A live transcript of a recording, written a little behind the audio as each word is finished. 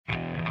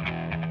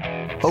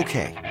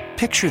Okay,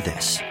 picture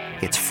this.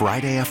 It's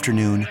Friday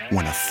afternoon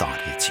when a thought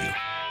hits you.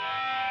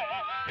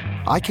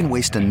 I can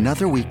waste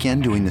another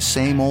weekend doing the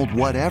same old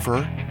whatever,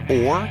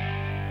 or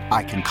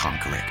I can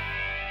conquer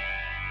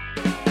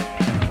it.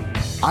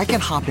 I can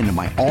hop into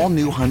my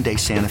all-new Hyundai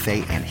Santa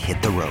Fe and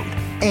hit the road.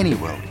 Any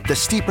road. The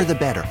steeper, the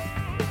better.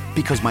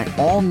 Because my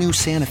all-new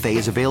Santa Fe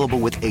is available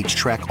with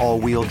H-Track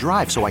all-wheel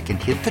drive, so I can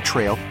hit the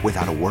trail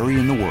without a worry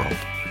in the world.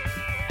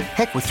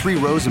 Heck, with 3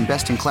 rows and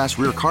best-in-class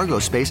rear cargo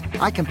space,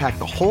 I can pack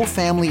the whole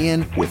family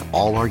in with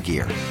all our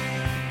gear.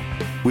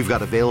 We've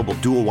got available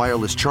dual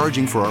wireless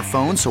charging for our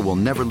phones, so we'll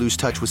never lose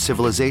touch with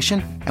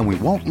civilization, and we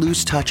won't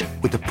lose touch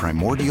with the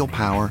primordial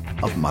power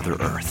of Mother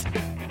Earth.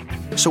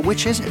 So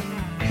which is it?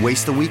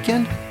 Waste the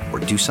weekend or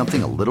do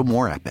something a little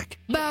more epic?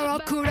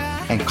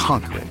 And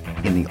conquer it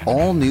in the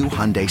all-new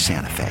Hyundai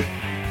Santa Fe.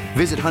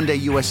 Visit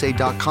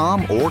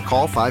HyundaiUSA.com or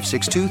call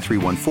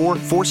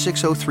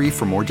 562-314-4603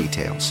 for more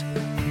details.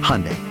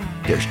 Hyundai,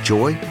 there's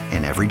joy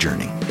in every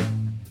journey.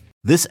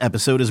 This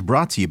episode is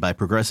brought to you by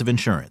Progressive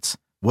Insurance.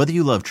 Whether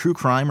you love true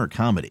crime or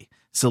comedy,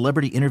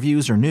 celebrity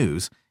interviews or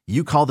news,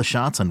 you call the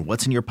shots on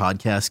what's in your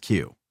podcast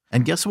queue.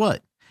 And guess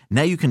what?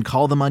 Now you can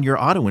call them on your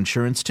auto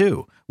insurance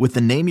too with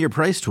the Name Your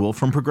Price tool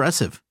from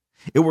Progressive.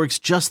 It works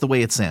just the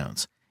way it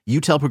sounds. You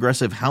tell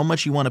Progressive how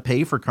much you want to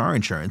pay for car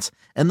insurance,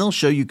 and they'll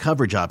show you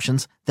coverage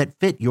options that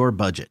fit your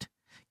budget.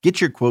 Get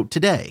your quote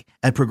today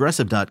at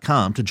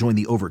Progressive.com to join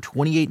the over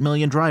 28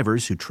 million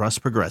drivers who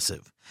trust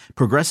Progressive.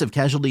 Progressive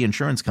Casualty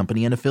Insurance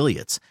Company and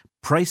Affiliates.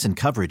 Price and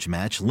coverage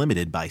match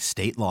limited by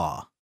state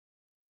law.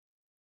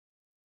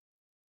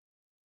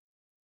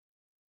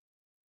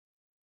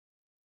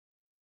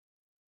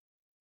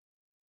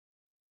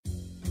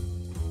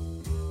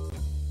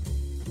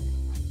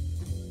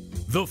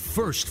 The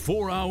first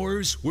 4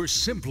 hours were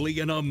simply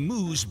an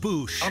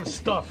amuse-bouche. I'm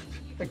stuffed.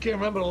 I can't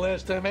remember the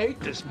last time I ate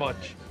this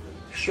much.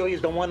 Sure you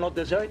don't want no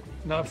dessert?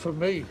 Not for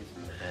me.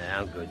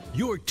 I'm good.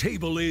 Your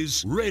table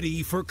is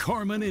ready for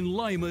Carmen and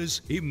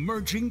Lima's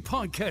emerging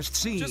podcast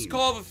scene. Just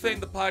call the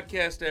thing the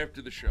podcast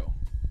after the show.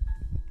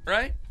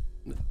 Right?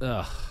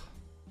 Ugh.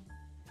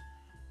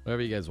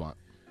 Whatever you guys want.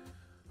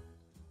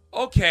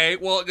 Okay,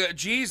 well,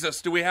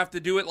 Jesus, do we have to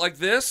do it like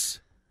this?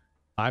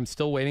 I'm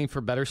still waiting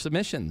for better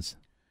submissions.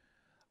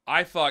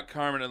 I thought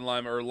Carmen and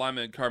Lima, or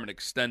Lima and Carmen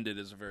Extended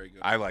is a very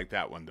good one. I like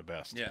that one the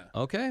best. Yeah.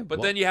 Okay.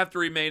 But then you have to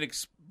remain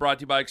brought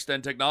to you by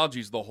Extend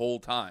Technologies the whole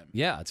time.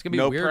 Yeah, it's going to be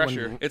No weird.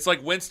 pressure. It's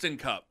like Winston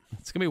Cup.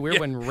 It's going to be weird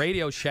when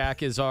Radio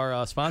Shack is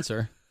our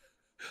sponsor.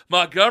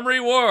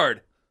 Montgomery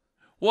Ward.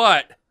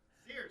 What?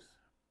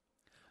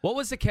 What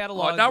was the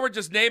catalog? Oh, now we're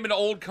just naming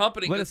old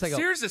company. Wait a second.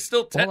 Sears is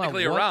still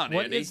technically around,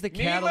 What Andy. is the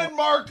catalog? Neiman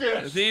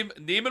Marcus.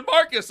 Neiman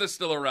Marcus is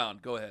still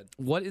around. Go ahead.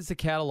 What is the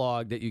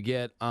catalog that you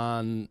get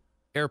on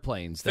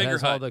airplanes that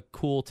has all the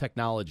cool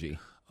technology?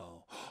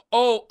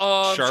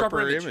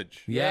 Sharper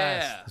Image.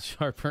 Yes, Yeah.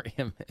 Sharper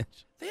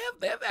Image.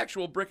 They have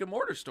actual brick and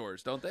mortar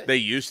stores, don't they? They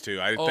used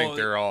to. I think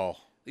they're all.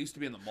 They used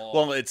to be in the mall.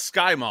 Well, it's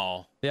Sky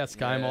Mall. Yeah,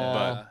 Sky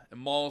Mall. And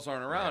malls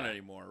aren't around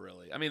anymore,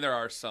 really. I mean, there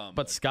are some.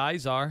 But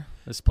Skies are.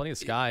 There's plenty of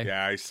Sky.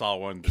 Yeah, I saw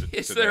one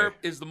Is today.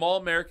 the Mall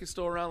America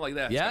still around like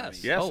that?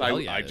 Yes. Yes, Oh, well,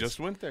 yeah, I it is.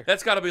 just went there.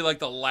 That's got to be like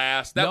the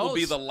last. That No, will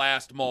be the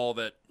last mall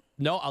that.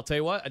 No, I'll tell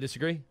you what. I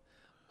disagree.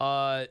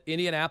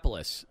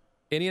 Indianapolis.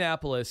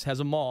 Indianapolis has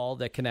a mall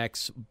that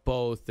connects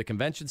both the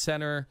convention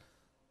center,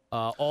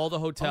 all the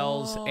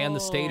hotels, and the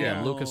stadium,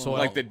 Yeah. Lucas Oil.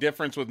 Like the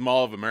difference with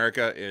Mall of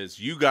America is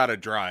you got to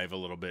drive a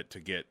little bit to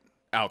get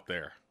out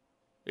there.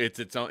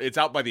 It's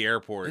out by the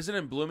airport. Is it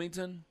in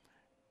Bloomington?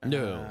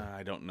 No.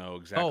 I don't know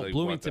exactly. Oh,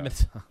 Bloomington,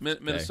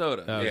 what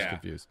Minnesota. I was yeah,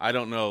 confused. I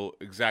don't know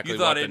exactly You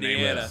thought what the name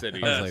Indiana. of the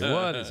city I was is. like,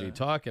 what is he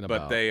talking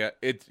about? But they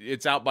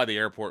it's out by the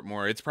airport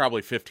more. It's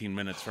probably 15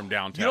 minutes from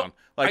downtown.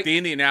 You know, the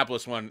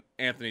Indianapolis one,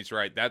 Anthony's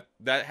right. That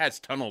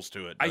has tunnels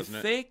to it, I doesn't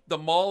it? think the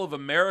Mall of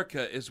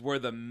America is where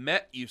the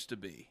Met used to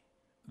be.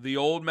 The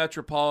old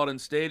Metropolitan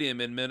Stadium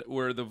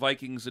where the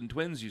Vikings and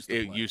Twins used to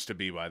It play. used to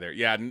be by there.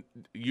 Yeah,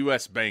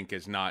 U.S. Bank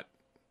is not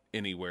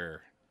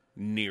anywhere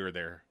near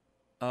there.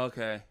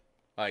 Okay.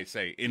 I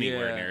say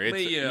anywhere Yeah. near. It's,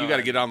 Well, you got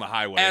to get on the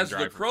highway. and As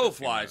drive the for crow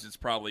 15 flies, minutes. it's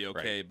probably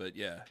okay, Right. but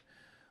yeah,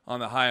 on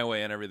the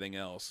highway and everything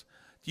else.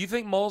 Do you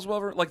think malls will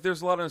ever, like,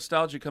 there's a lot of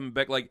nostalgia coming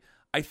back? Like,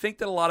 I think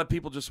that a lot of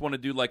people just want to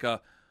do like I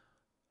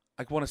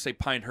want to say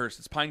Pinehurst.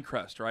 It's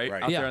Pinecrest, right?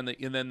 Right. Out Yeah. there,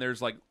 and then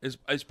there's like, is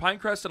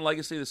Pinecrest and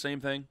Legacy the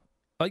same thing?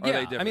 Are they yeah,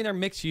 I different? mean they're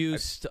mixed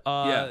use.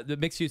 The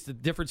mixed use. The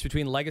difference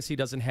between Legacy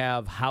doesn't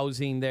have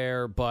housing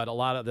there, but a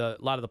lot of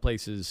the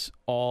places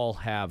all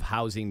have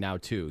housing now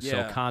too.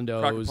 Yeah. So Crockett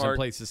condos Park. and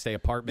places to stay,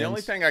 apartments. The only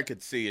thing I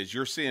could see is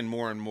you're seeing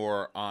more and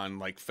more on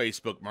like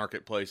Facebook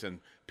Marketplace and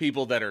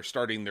people that are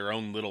starting their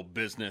own little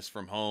business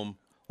from home.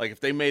 Like if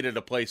they made it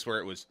a place where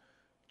it was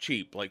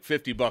cheap, like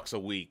 $50 a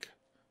week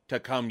to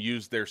come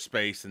use their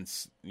space and,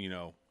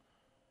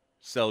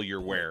 sell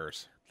your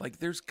wares. Like,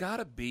 there's got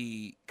to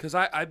be, because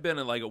I've been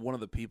like one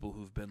of the people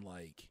who've been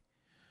like,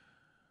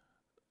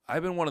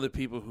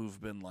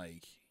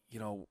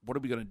 what are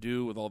we going to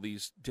do with all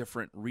these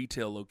different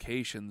retail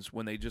locations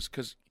when they just,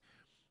 because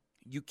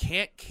you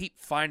can't keep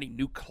finding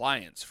new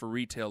clients for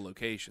retail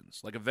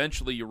locations. Like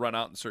eventually you run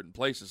out in certain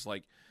places.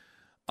 Like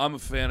I'm a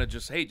fan of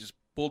just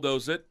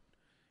bulldoze it,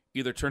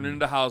 either turn it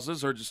into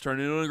houses or just turn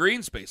it into a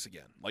green space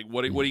again. Like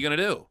what are you going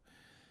to do?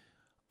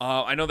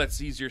 I know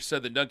that's easier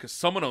said than done because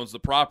someone owns the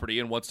property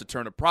and wants to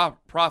turn a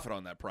profit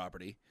on that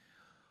property.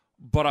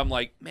 But I'm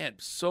like, man,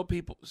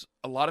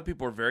 a lot of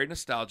people are very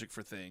nostalgic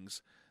for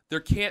things. There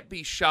can't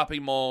be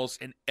shopping malls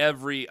in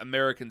every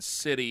American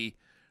city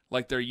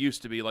like there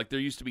used to be. Like there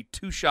used to be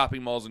 2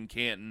 shopping malls in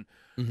Canton.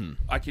 Mm-hmm.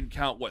 I can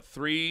count,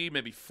 3,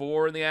 maybe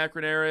 4 in the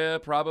Akron area,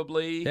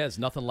 probably. Yeah, there's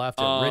nothing left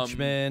at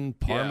Richmond,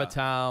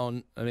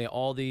 Parmatown. Yeah. I mean,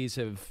 all these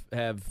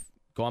have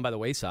gone by the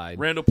wayside.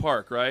 Randall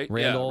Park, right?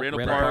 Randall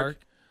Park.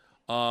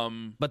 But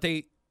what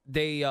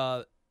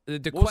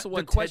was the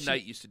one Ted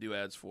Knight used to do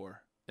ads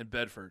for in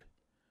Bedford?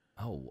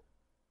 Oh,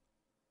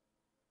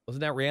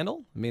 wasn't that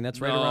Randall? I mean, that's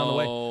right around the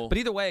way. But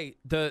either way,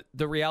 the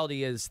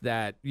reality is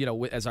that,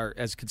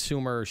 as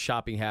consumer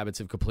shopping habits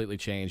have completely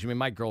changed. I mean,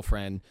 my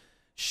girlfriend,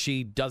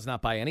 she does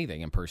not buy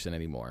anything in person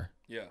anymore.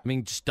 Yeah. I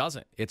mean, just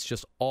doesn't. It's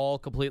just all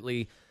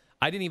completely.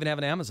 I didn't even have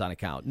an Amazon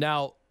account.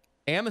 Now,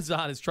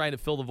 Amazon is trying to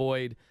fill the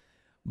void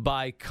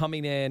by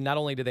coming in. Not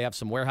only do they have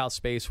some warehouse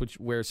space,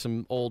 where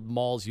some old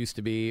malls used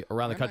to be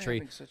around the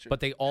country, but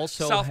they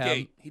also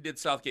Southgate. He did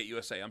Southgate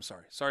USA. I'm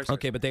sorry. Sorry.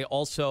 Okay, but they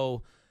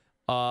also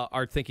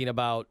are thinking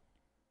about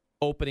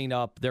opening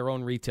up their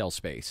own retail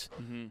space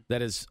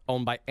that is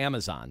owned by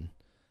Amazon.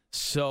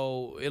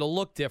 So it'll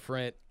look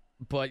different,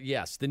 but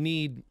yes, the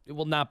need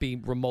will not be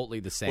remotely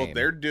the same. Well,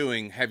 they're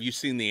doing. Have you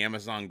seen the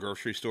Amazon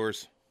grocery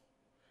stores?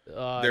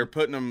 They're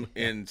putting them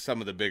in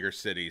some of the bigger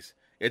cities.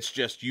 It's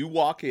just you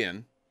walk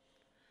in.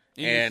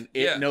 And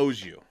it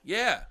knows you.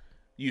 Yeah.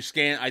 You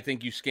scan, I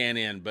think you scan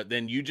in, but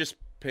then you just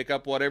pick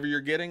up whatever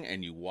you're getting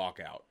and you walk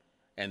out.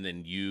 And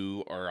then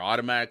you are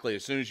automatically,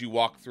 as soon as you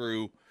walk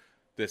through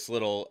this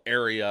little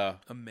area.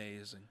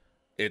 Amazing.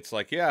 It's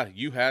like, yeah,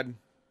 you had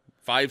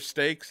 5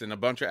 steaks and a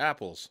bunch of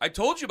apples. I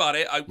told you about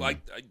it. I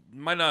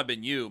might not have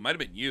been you. Might have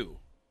been you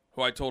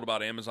who I told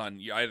about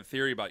Amazon. I had a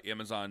theory about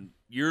Amazon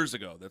years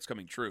ago that's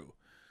coming true.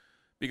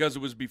 Because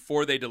it was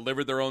before they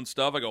delivered their own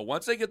stuff. I go,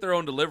 once they get their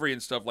own delivery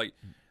and stuff, like,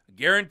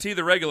 guarantee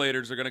the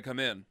regulators are going to come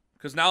in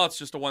because now it's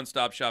just a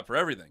one-stop shop for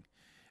everything.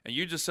 And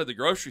you just said the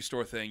grocery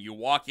store thing. You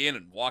walk in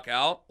and walk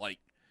out. Like,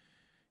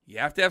 you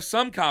have to have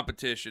some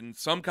competition.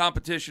 Some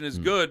competition is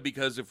good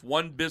because if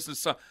one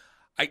business,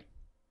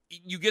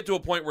 you get to a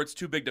point where it's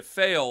too big to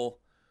fail.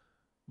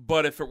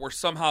 But if it were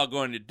somehow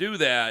going to do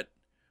that,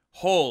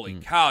 holy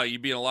cow,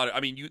 you'd be in a lot of.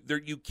 I mean,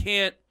 you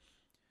can't.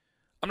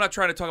 I'm not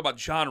trying to talk about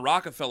John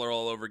Rockefeller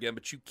all over again,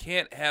 but you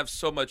can't have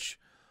so much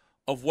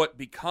of what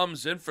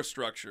becomes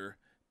infrastructure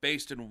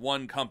based in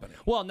one company.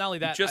 Well, not only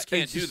that, you just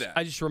can't do that.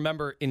 I just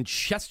remember in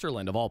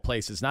Chesterland, of all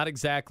places, not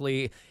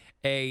exactly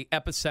a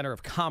epicenter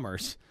of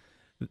commerce,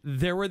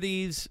 there were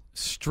these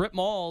strip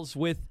malls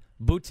with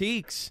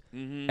boutiques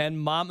and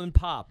mom and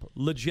pop,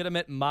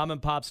 legitimate mom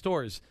and pop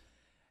stores.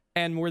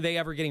 And were they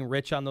ever getting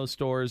rich on those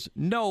stores?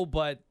 No,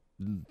 but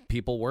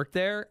people worked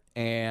there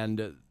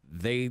and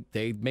they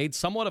made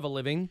somewhat of a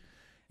living.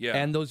 Yeah.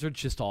 And those are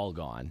just all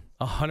gone.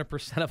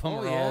 100% of them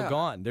are all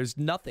gone. There's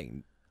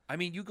nothing. I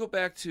mean, you go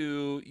back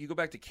to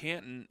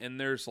Canton, and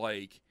there's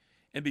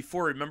and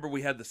before, remember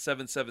we had the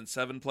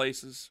 777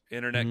 places,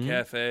 Internet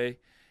Cafe,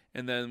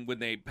 and then when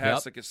they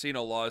passed the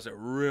casino laws that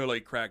really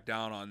cracked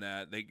down on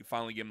that, they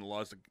finally gave them the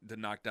laws to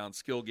knock down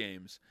skill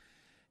games.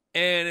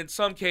 And in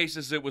some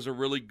cases, it was a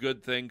really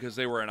good thing because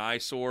they were an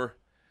eyesore.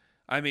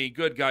 I mean,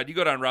 good God, you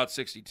go down Route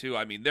 62.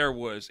 I mean,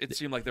 it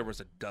seemed like there was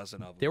a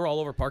dozen of them. They were all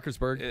over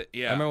Parkersburg. I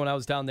remember when I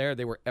was down there,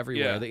 they were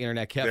everywhere. Yeah. The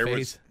Internet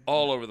cafes,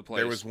 all over the place.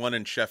 There was one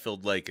in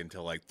Sheffield Lake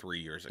until 3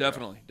 years ago.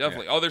 Definitely.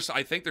 Yeah. Oh,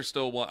 I think there's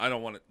still one. I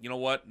don't want to. You know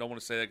what? Don't want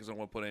to say that because I don't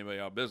want to put anybody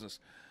out of business.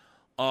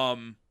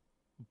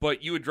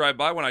 But you would drive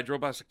by when I drove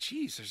by. I was like,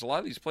 geez, there's a lot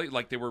of these places.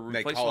 Like they were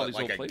replacing all these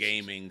old places. Like a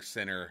gaming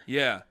center.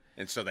 Yeah.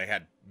 And so they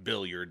had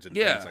billiards and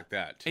things like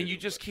that too. And you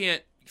just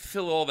can't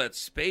fill all that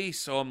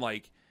space. So I'm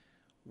like,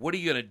 what are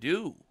you gonna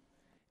do?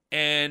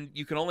 And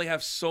you can only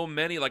have so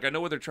many. Like I know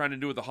what they're trying to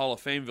do with the Hall of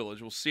Fame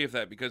Village. We'll see if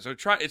that because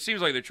it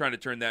seems like they're trying to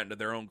turn that into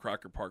their own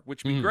Crocker Park,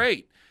 which would be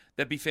great.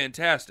 That'd be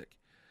fantastic.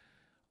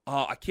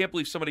 I can't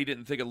believe somebody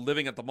didn't think of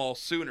living at the mall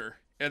sooner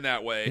in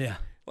that way. Yeah.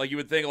 Like you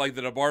would think like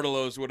the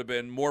DeBartolos would have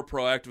been more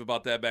proactive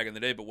about that back in the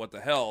day, but what the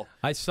hell?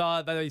 I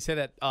saw, by the way, you say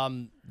that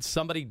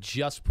somebody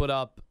just put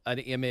up an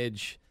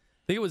image.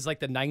 I think it was like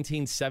the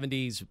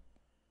 1970s,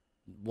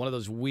 one of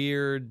those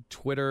weird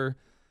Twitter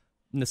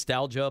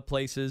nostalgia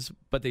places,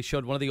 but they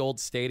showed one of the old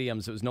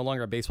stadiums. It was no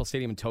longer a baseball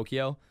stadium in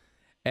Tokyo,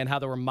 and how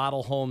there were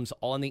model homes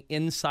all on the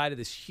inside of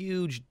this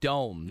huge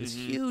dome, this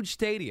huge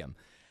stadium.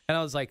 And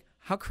I was like,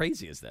 how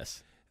crazy is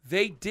this?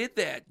 They did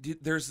that.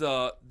 There's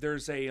a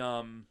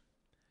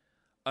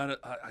I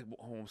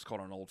almost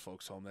called it an old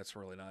folks home. That's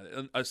really not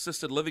an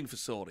assisted living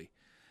facility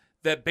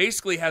that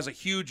basically has a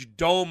huge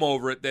dome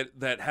over it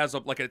that has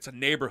it's a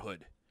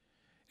neighborhood,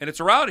 and it's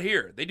around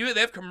here. They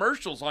have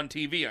commercials on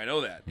TV. I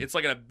know that it's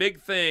like a big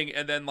thing,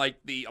 and then like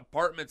the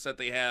apartments that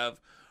they have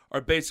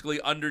are basically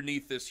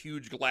underneath this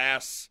huge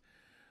glass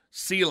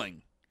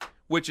ceiling,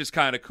 which is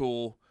kind of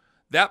cool.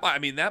 That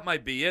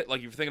might be it. Like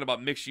if you're thinking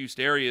about mixed-use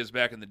areas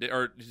back in the day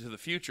or to the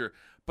future,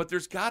 but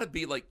there's got to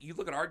be like you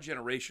look at our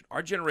generation.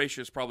 Our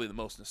generation is probably the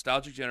most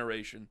nostalgic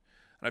generation,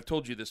 and I've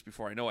told you this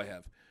before. I know I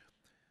have,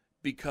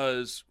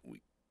 because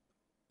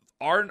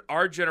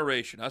our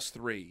generation, us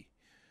three,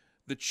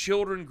 the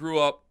children grew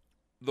up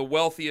the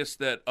wealthiest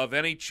that of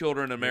any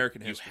children in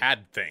American history. You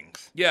had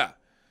things. Yeah,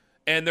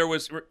 and there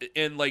was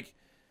like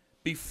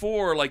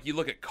before, like you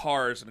look at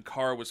cars, and a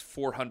car was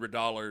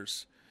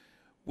 $400.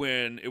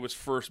 When it was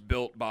first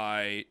built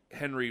by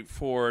Henry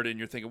Ford, and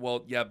you're thinking,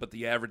 well, yeah, but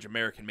the average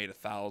American made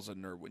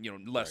 1,000 or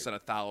less than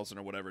 1,000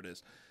 or whatever it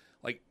is.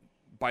 Like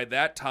by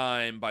the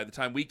time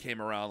we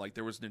came around, like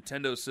there was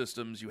Nintendo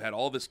systems, you had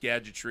all this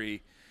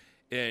gadgetry,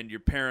 and your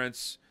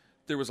parents,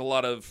 there was a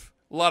lot of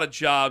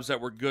jobs that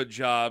were good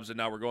jobs, and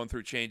now we're going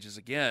through changes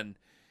again.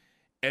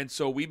 And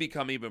so we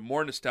become even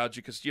more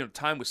nostalgic because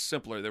time was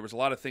simpler. There was a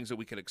lot of things that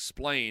we could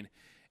explain,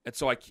 and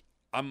so I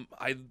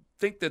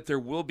think that there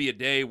will be a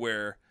day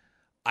where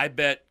I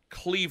bet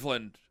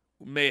Cleveland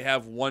may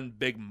have one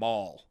big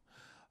mall.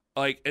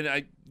 Like, and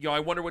I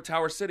wonder what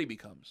Tower City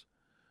becomes.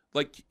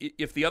 Like,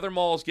 if the other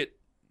malls get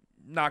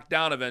knocked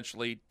down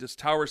eventually, does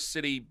Tower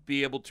City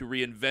be able to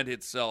reinvent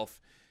itself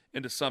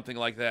into something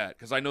like that?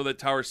 Because I know that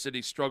Tower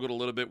City struggled a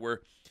little bit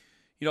where,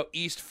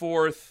 East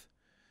 4th,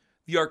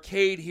 the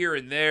arcade here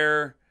and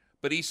there,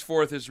 but East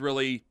 4th has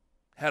really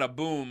had a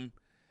boom,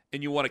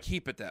 and you want to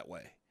keep it that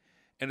way.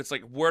 And it's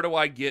like, where do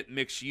I get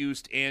mixed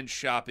use and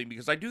shopping?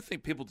 Because I do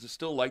think people just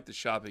still like the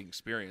shopping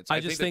experience. I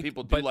think that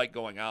people do like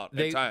going out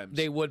at times.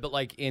 They would, but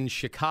like in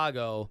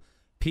Chicago,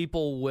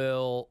 people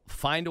will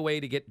find a way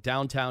to get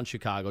downtown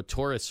Chicago.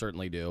 Tourists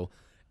certainly do.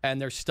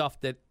 And there's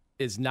stuff that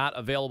is not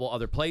available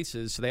other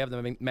places. So they have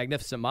the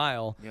Magnificent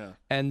Mile. Yeah.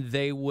 And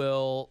they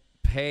will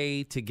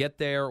pay to get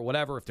there or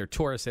whatever. If they're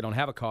tourists, they don't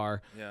have a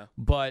car. Yeah.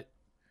 But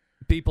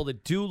people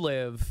that do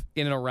live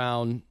in and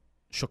around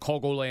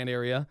Chicagoland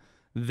area,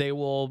 they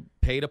will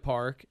pay to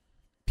park.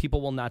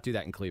 People will not do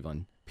that in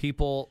Cleveland.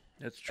 People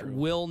That's true.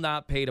 will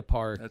not pay to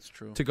park That's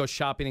true. to go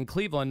shopping in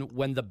Cleveland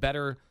when the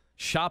better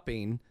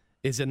shopping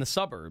is in the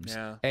suburbs.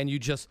 Yeah. And you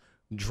just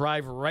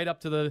drive right up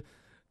to the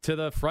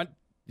front,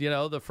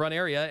 the front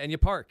area, and you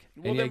park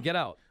and you get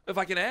out. If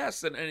I can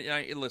ask,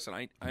 and listen,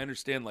 I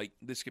understand like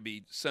this could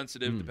be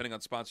sensitive depending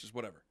on sponsors,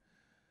 whatever.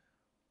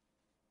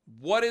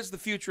 What is the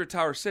future of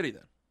Tower City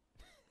then?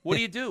 What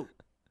do you do?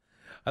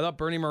 I thought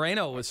Bernie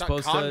Moreno was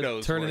supposed to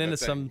turn it into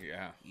some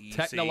Easy.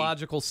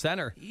 technological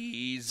center.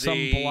 Easy. Some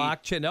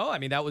blockchain. No, I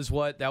mean that was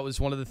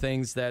one of the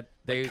things that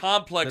they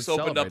Complex that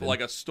opened up celebrated.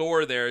 like a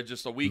store there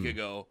just a week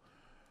ago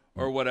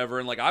or whatever,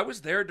 and like I was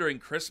there during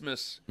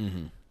Christmas.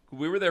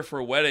 We were there for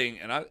a wedding,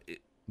 and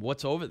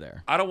What's over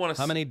there? I don't want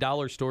to. How many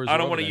dollar stores? I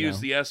don't want to use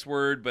the S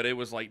word, but it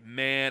was like,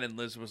 man, and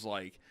Liz was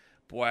like,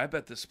 boy, I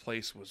bet this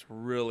place was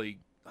really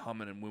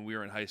humming. And when we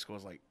were in high school, I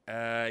was like,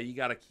 you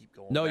got to keep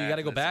going. No, you got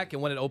to go back.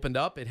 And when it opened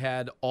up, it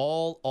had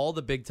all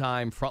the big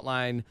time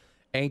frontline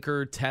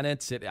anchor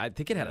tenants. I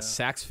think it had a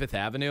Saks Fifth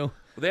Avenue. Well,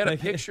 they had a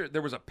picture.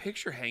 There was a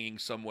picture hanging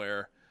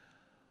somewhere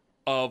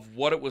of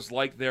what it was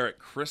like there at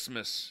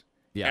Christmas.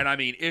 Yeah. And I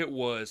mean, it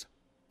was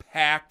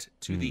packed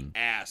to the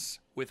ass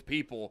with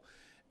people.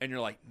 And you're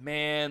like,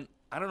 man,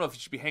 I don't know if you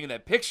should be hanging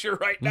that picture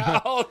right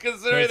now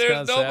because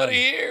there's nobody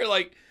here.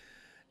 Like,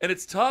 and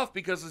it's tough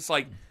because it's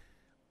like,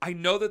 I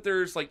know that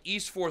there's like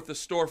East 4th, the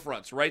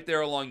storefronts right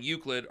there along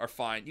Euclid are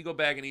fine. You go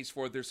back in East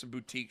 4th, there's some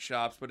boutique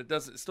shops, but it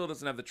still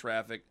doesn't have the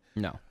traffic.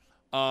 No.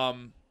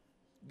 And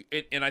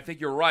I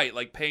think you're right.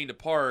 Like paying to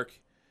park,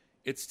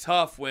 it's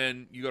tough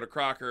when you go to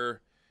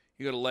Crocker,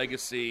 you go to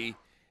Legacy,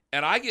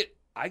 and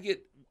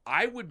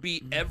I would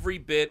be every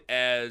bit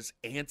as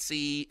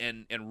antsy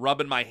and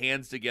rubbing my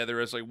hands together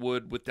as I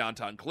would with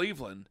downtown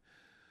Cleveland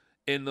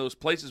in those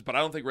places, but I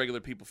don't think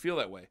regular people feel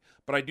that way.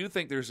 But I do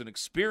think there's an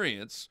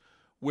experience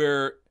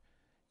where,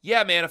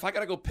 yeah, man, if I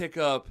gotta go pick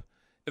up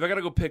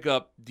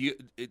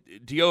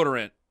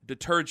deodorant,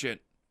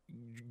 detergent,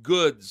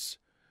 goods,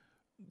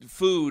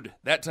 food,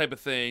 that type of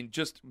thing,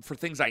 just for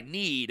things I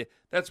need,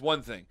 that's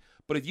one thing.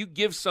 But if you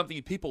give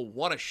something people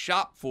want to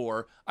shop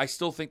for, I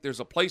still think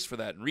there's a place for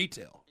that in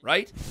retail,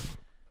 right?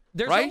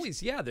 There's right?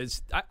 always, yeah.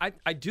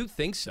 I do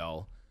think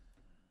so.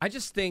 I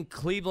just think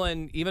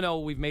Cleveland, even though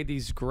we've made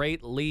these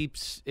great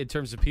leaps in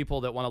terms of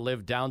people that want to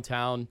live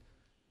downtown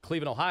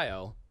Cleveland,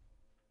 Ohio,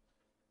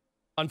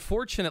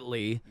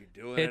 unfortunately,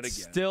 it's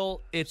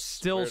still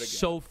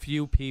so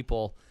few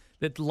people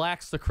that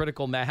lacks the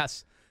critical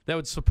mass that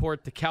would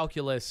support the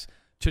calculus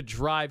to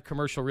drive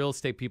commercial real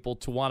estate people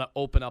to want to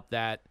open up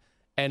that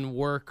and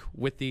work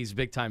with these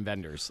big-time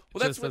vendors.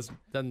 Well, that's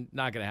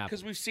not going to happen.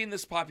 Because we've seen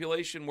this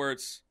population where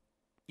it's,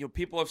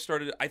 people have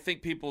started, I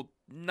think people,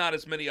 not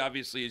as many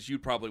obviously as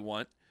you'd probably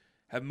want,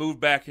 have moved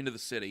back into the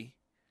city.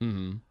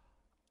 Mm-hmm.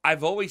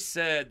 I've always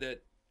said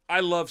that I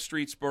love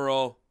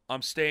Streetsboro.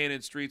 I'm staying in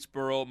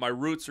Streetsboro. My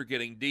roots are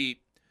getting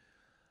deep.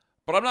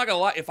 But I'm not going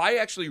to lie, if I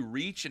actually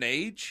reach an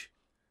age,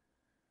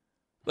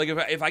 Like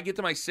if I get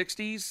to my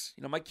 60s,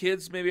 my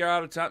kids maybe are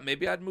out of town.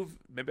 Maybe I'd move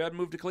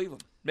to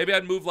Cleveland. Maybe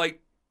I'd move like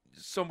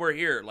somewhere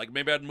here. Like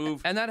maybe I'd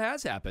move. And that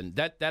has happened.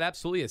 That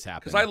absolutely has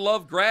happened. Because I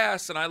love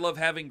grass and I love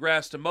having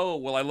grass to mow.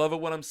 Will I love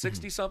it when I'm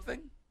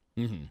 60-something?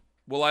 Mm-hmm.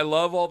 Will I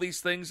love all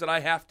these things that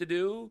I have to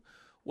do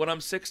when I'm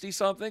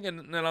 60-something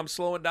and I'm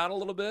slowing down a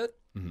little bit?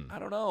 Mm-hmm. I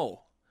don't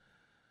know.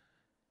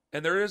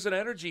 And there is an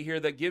energy here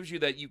that gives you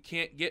that you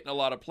can't get in a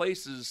lot of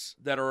places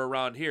that are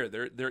around here.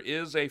 There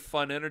is a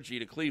fun energy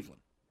to Cleveland.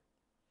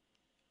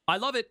 I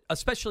love it,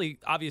 especially,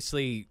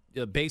 obviously,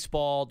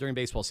 baseball during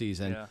baseball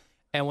season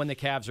and when the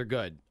Cavs are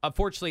good.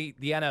 Unfortunately,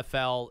 the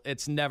NFL,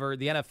 it's never –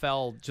 the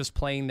NFL just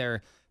playing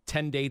their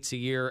 10 dates a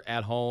year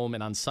at home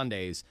and on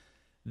Sundays,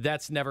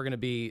 that's never going to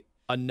be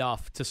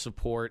enough to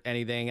support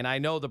anything. And I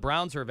know the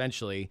Browns are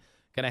eventually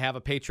going to have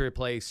a Patriot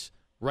Place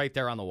right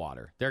there on the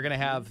water. They're going to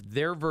have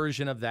their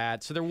version of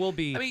that. So there will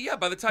be. I mean, yeah,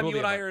 by the time you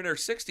and I are in our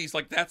 60s,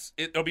 like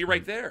it'll be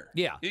right there.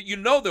 Yeah.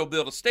 They'll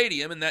build a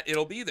stadium and that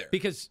it'll be there.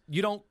 Because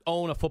you don't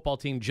own a football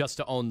team just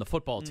to own the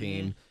football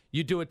team.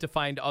 You do it to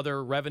find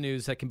other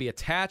revenues that can be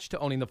attached to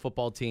owning the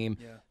football team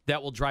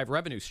that will drive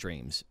revenue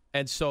streams.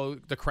 And so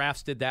the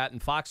Crafts did that in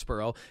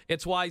Foxborough.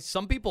 It's why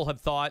some people have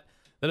thought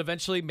that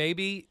eventually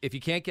maybe if you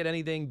can't get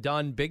anything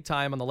done big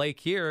time on the lake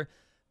here,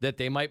 that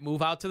they might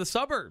move out to the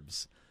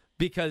suburbs.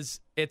 Because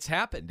it's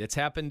happened. It's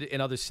happened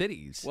in other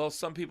cities. Well,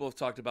 some people have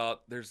talked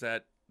about there's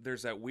that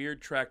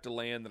weird tract of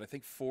land that I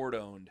think Ford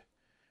owned.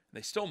 And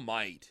they still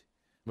might.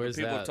 Where's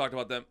people that? have talked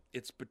about them.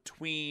 It's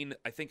between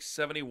I think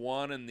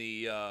 71 and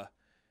the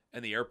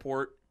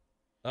airport.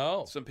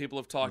 Oh. Some people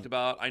have talked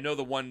about. I know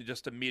the one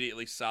just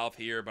immediately south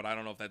here, but I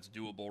don't know if that's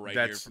doable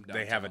here from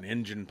downtown. They have an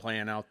engine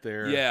plant out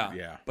there.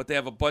 Yeah. But they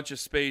have a bunch of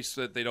space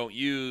that they don't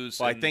use.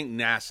 Well, I think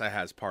NASA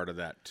has part of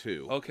that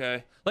too.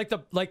 Okay. Think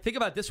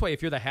about it this way: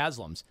 if you're the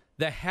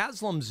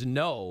Haslams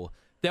know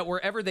that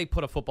wherever they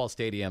put a football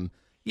stadium,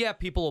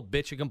 people will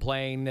bitch and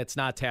complain it's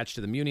not attached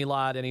to the Muni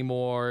lot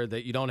anymore,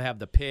 that you don't have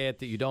the pit,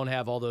 that you don't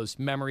have all those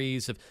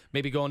memories of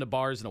maybe going to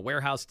bars in a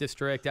warehouse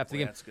district after the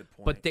game. That's a good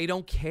point. But they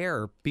don't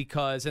care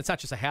because it's not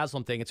just a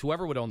Haslam thing. It's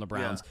whoever would own the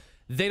Browns.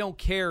 Yeah. They don't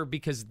care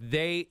because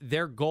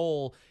their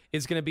goal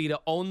is going to be to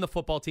own the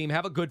football team,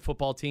 have a good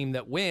football team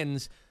that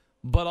wins,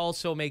 but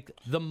also make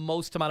the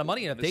most amount of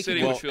money. And if the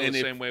city would feel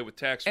the same way with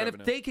tax revenue.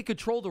 And if they could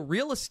control the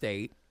real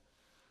estate,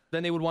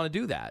 then they would want to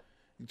do that.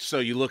 So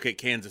you look at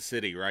Kansas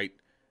City, right?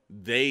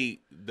 The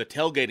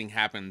tailgating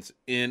happens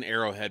in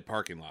Arrowhead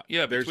parking lot.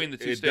 Yeah, between the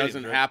two stadiums. It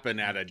doesn't happen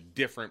at a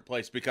different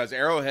place because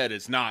Arrowhead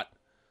is not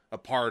a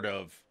part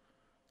of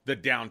the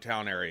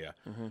downtown area.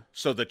 Mm-hmm.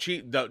 So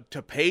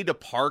to pay to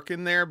park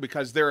in there,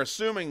 because they're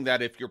assuming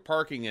that if you're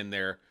parking in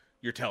there,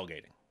 you're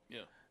tailgating.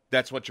 Yeah,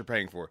 that's what you're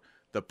paying for.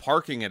 The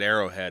parking at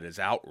Arrowhead is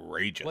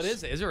outrageous. What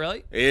is it? Is it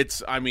really?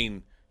 It's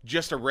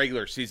just a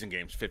regular season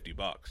game's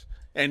 $50,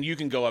 and you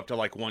can go up to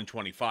like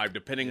 $125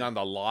 depending on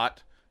the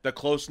lot. The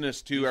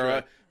closeness to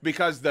Arrowhead,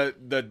 because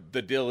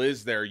the deal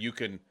is there, you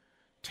can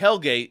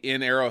tailgate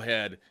in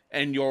Arrowhead,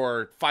 and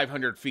you're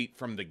 500 feet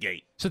from the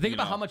gate. So think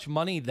about how much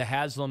money the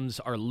Haslams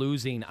are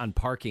losing on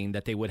parking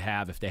that they would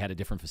have if they had a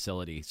different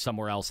facility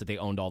somewhere else that they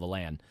owned all the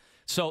land.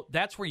 So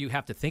that's where you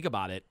have to think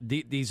about it.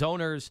 These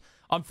owners,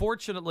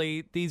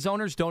 unfortunately,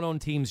 don't own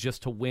teams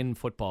just to win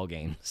football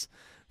games.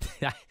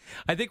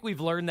 I think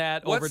we've learned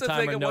that over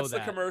time. What's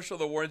the commercial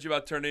that warns you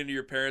about turning into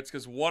your parents?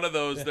 Because one of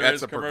those, there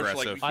is a commercial.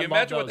 Like, can you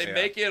imagine what they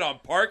make it on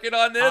parking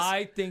on this?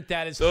 I think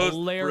that is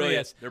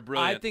hilarious. They're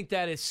brilliant. I think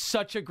that is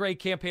such a great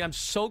campaign. I'm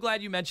so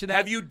glad you mentioned that.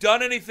 Have you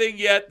done anything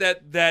yet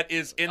that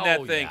is in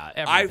that thing? Yeah,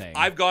 everything.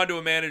 I've gone to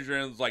a manager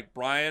and was like,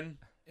 Brian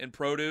in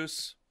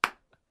produce.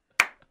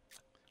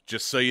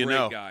 Just so you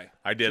know, guy.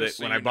 I did it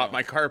when I bought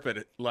my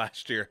carpet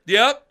last year.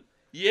 Yep.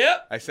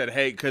 I said,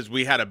 hey, because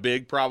we had a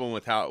big problem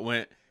with how it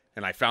went.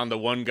 And I found the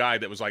one guy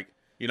that was like,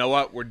 you know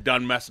what? We're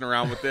done messing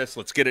around with this.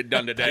 Let's get it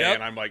done today. Yep.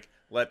 And I'm like,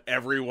 let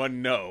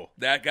everyone know.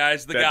 That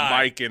guy's the that guy.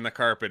 Mike in the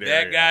carpet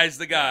area. That guy's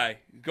the guy.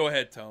 Go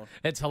ahead, Tone.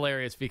 It's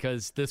hilarious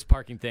because this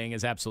parking thing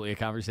is absolutely a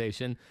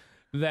conversation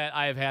that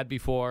I have had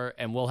before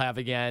and will have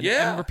again.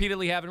 Yeah. And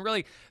repeatedly have. And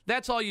really,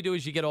 that's all you do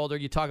as you get older.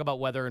 You talk about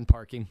weather and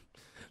parking.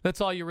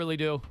 That's all you really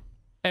do.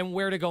 And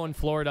where to go in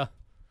Florida.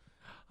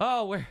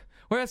 Oh,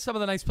 where are some of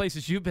the nice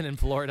places you've been in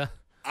Florida?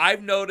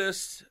 I've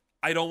noticed...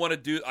 I don't want to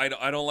do. I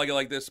don't like it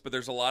like this, but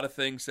there's a lot of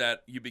things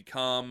that you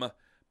become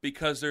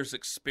because there's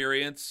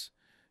experience.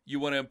 You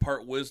want to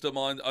impart wisdom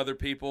on other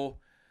people,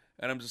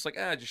 and I'm just like,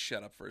 just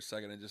shut up for a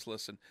second and just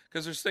listen,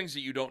 because there's things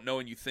that you don't know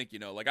and you think you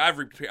know. Like I've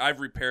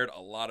repaired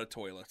a lot of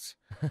toilets.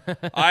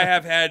 I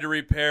have had to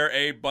repair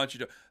a bunch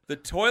of the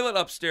toilet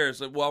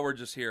upstairs. While we're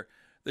just here,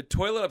 the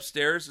toilet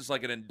upstairs is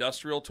like an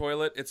industrial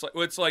toilet.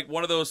 It's like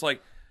one of those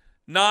like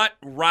not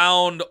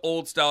round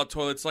old style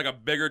toilets. It's like a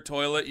bigger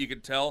toilet. You can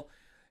tell.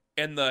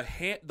 And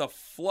the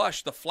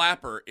flush, the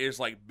flapper is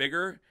like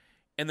bigger,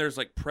 and there's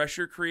like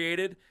pressure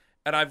created.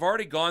 And I've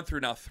already gone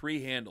through now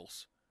 3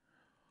 handles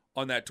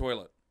on that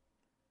toilet.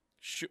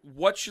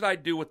 What should I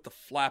do with the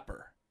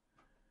flapper?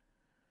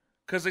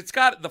 Because it's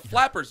got the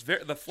flapper's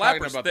thick. The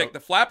flapper's a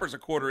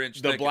 1/4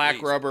 inch thick. The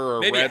black rubber or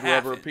maybe red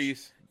rubber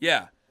piece.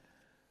 Yeah.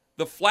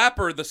 The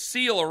flapper, the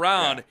seal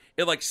around,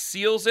 it like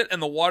seals it,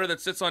 and the water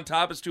that sits on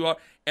top is too hot,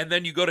 and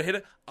then you go to hit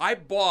it. I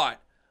bought...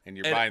 And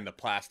you're buying the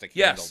plastic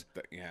yes,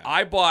 handle. Yeah.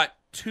 I bought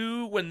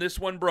 2 when this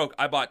one broke.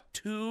 I bought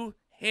 2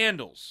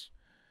 handles,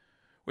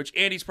 which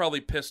Andy's probably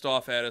pissed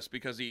off at us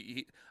because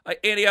Andy,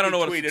 I don't know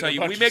what to tell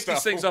you. We make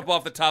these things up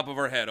off the top of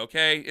our head,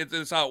 okay?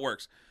 It's how it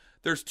works.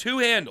 There's 2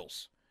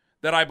 handles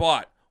that I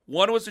bought.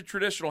 One was a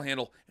traditional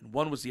handle, and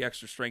one was the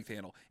extra strength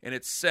handle. And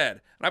it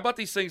said, and I bought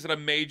these things at a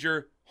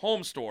major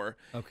home store.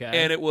 Okay.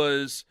 And it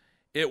was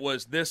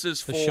this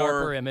is the for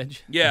sharper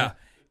image. Yeah.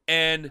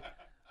 And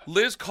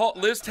Liz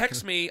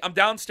texts me. I'm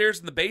downstairs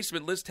in the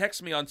basement. Liz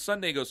texts me on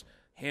Sunday and goes,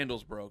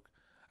 handles broke.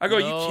 I go,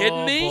 you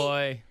kidding me? Oh,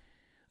 boy.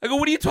 I go,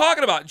 what are you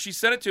talking about? And she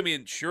sent it to me,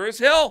 and sure as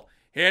hell,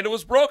 handle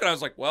was broken. I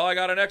was like, well, I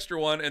got an extra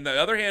one, and the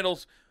other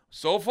handles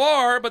so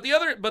far, but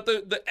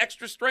the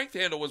extra strength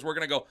handle was we're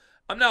gonna go.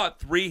 I'm now at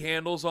 3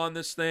 handles on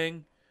this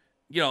thing.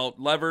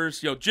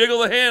 Levers, jiggle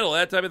the handle,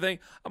 that type of thing.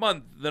 I'm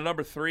on the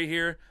number 3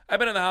 here. I've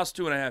been in the house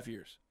 2.5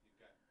 years.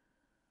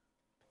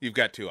 You've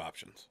got 2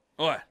 options.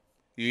 What?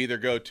 You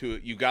either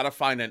you got to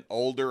find an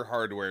older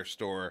hardware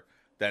store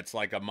that's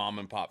like a mom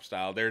and pop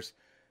style.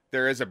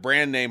 There is a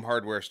brand name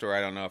hardware store.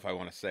 I don't know if I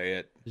want to say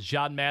it. Does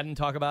John Madden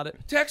talk about it?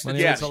 Yes,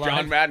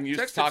 John Madden used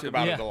to talk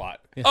about it a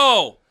lot. Yeah.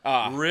 Oh,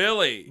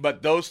 really?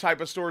 But those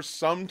type of stores,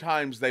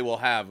 sometimes they will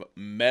have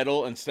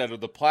metal instead of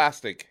the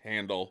plastic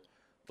handle.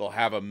 They'll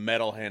have a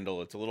metal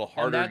handle. It's a little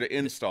harder to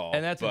install.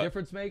 And that's a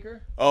difference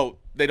maker? Oh,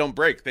 they don't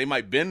break. They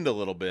might bend a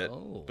little bit,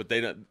 but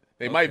they don't.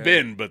 They might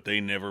bend, but they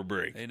never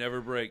break. They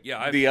never break.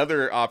 Yeah. The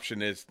other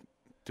option is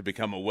to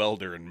become a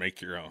welder and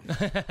make your own.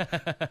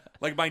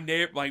 Like my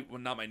neighbor,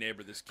 not my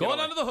neighbor. This kid going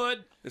under the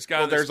hood. This guy.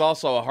 Well, there's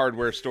also a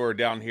hardware store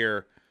down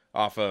here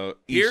off of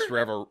East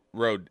River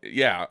Road.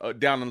 Yeah,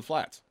 down in the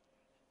flats.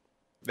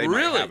 They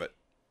might have it.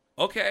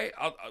 Okay.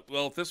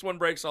 Well, if this one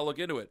breaks, I'll look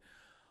into it.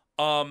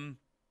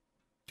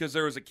 Because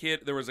there was a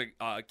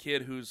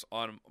kid who's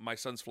on my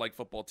son's flag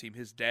football team.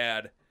 His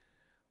dad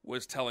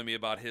was telling me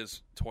about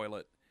his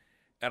toilet,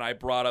 and I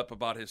brought up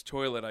about his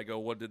toilet. I go,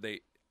 what did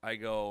they? I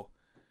go,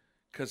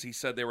 because he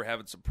said they were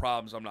having some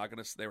problems.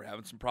 They were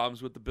having some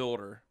problems with the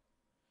builder,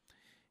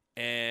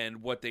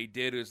 and what they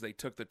did is they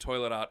took the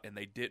toilet out and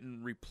they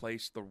didn't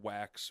replace the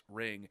wax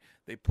ring.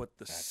 They put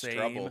the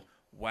same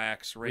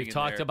wax ring. We've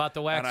talked about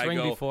the wax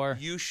ring before.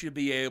 You should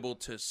be able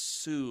to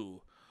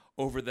sue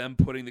over them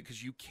putting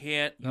because you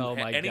can't.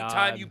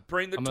 Anytime you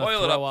bring the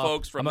toilet up,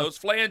 folks, from those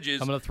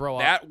flanges, I'm gonna throw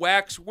that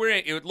wax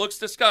ring. It looks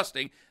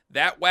disgusting.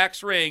 That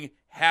wax ring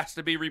has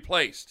to be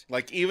replaced.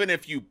 Like, even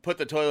if you put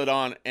the toilet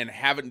on and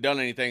haven't done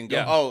anything,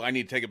 oh, I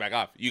need to take it back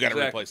off. You got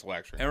to replace the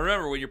wax ring. And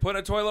remember, when you're putting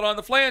a toilet on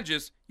the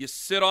flanges, you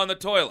sit on the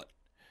toilet.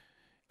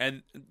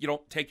 And you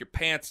don't take your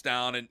pants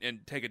down and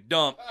take a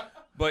dump,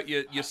 but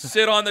you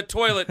sit on the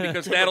toilet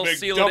because that'll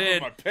seal it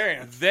in. My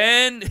pants.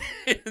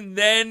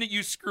 Then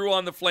you screw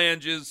on the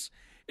flanges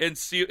and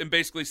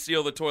basically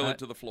seal the toilet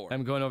to the floor.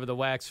 I'm going over the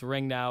wax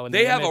ring now. And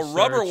they have a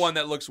rubber one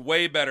that looks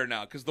way better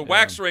now because the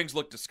wax rings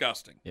look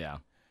disgusting. Yeah.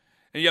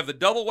 And you have the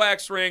double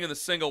wax ring and the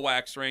single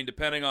wax ring,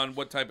 depending on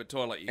what type of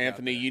toilet you got.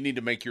 Anthony, you need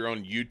to make your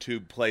own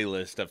YouTube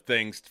playlist of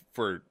things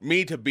for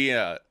me to be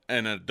an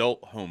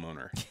adult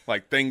homeowner,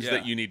 like things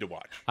that you need to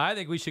watch. I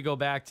think we should go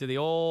back to the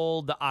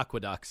old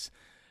aqueducts.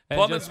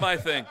 Plumbing's my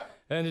thing.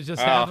 And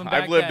just have them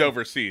back I've lived then.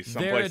 overseas.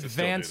 Some Their places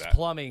advanced still do that.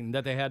 plumbing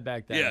that they had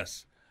back then.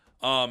 Yes.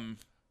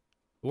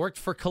 Worked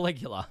for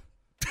Caligula.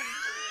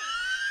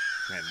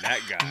 Man, that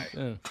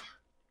guy.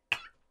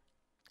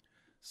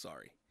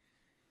 Sorry.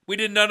 We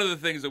did none of the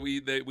things that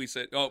we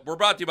said. Oh, we're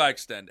brought to you by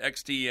Extend.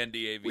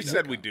 XTNDAV. We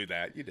said we'd do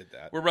that. You did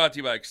that. We're brought to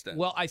you by Extend.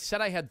 Well, I said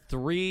I had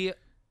 3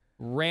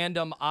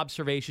 random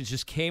observations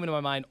just came into my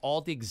mind all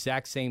at the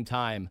exact same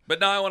time. But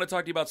now I want to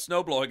talk to you about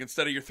snowblowing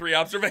instead of your 3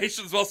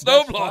 observations while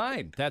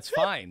snowblowing. That's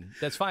fine.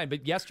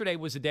 But yesterday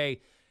was a day.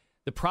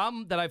 The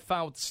problem that I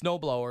found with the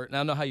snowblower, and I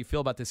don't know how you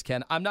feel about this,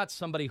 Ken, I'm not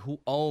somebody who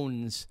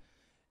owns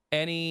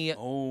any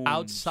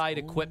outside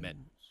equipment.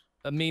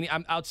 I mean,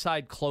 I'm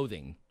outside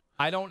clothing.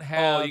 I don't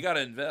have... Oh, you got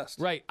to invest.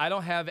 Right. I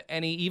don't have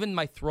any, even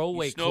my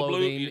throwaway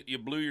clothing. You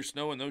blew your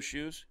snow in those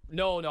shoes?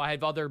 No, I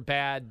have other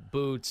bad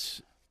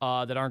boots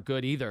that aren't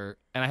good either.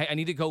 And I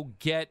need to go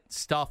get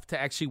stuff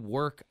to actually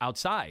work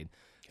outside.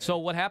 Okay. So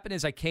what happened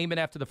is I came in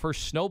after the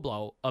first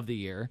snowblow of the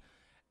year,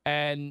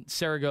 and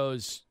Sarah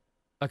goes,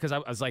 because I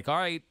was like, all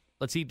right,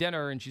 let's eat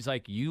dinner. And she's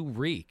like, you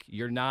reek.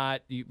 You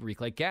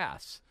reek like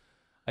gas.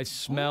 I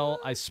smell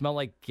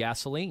like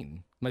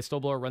gasoline. My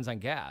snowblower runs on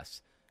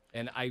gas.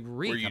 And I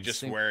reek. Were you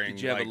just wearing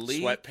did you have a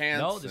leak? Sweatpants?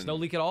 No, there's no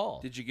leak at all.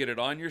 Did you get it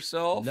on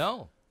yourself?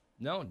 No,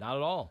 not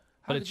at all.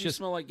 How but did you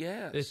smell like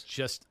gas? It's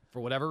just,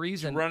 for whatever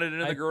reason. Did you run it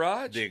into the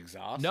garage? The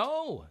exhaust?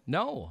 No.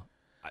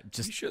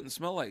 You shouldn't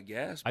smell like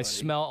gas, buddy.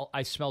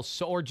 I smell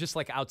so, or just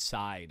like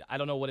outside. I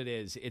don't know what it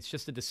is. It's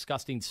just a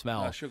disgusting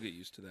smell. Oh, she'll get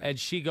used to that. And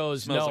she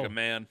goes, smells no. like a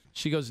man.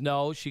 She goes,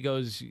 no. She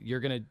goes, you're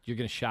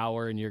gonna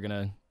shower and you're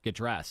gonna get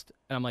dressed.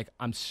 And I'm like,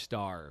 I'm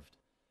starved.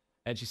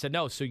 And she said,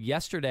 no. So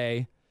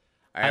yesterday,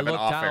 I have an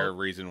looked off-air out.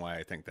 reason why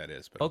I think that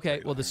is. But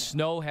okay, well, the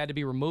snow had to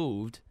be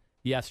removed,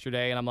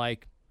 yesterday, and I'm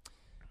like,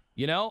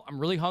 I'm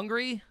really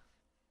hungry.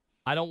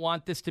 I don't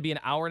want this to be an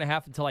hour and a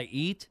half until I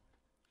eat.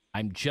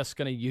 I'm just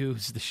going to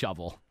use the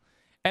shovel.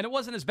 And it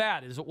wasn't as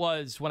bad as it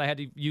was when I had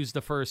to use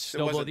the first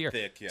snowblower of the year.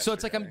 Thick So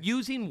it's like I'm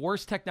using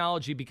worse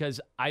technology because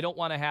I don't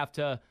want to have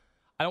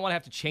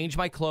to change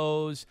my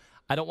clothes.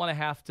 I don't want to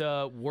have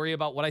to worry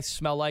about what I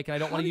smell like, and I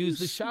don't want to use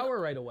the shower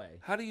right away.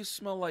 How do you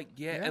smell like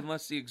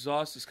unless the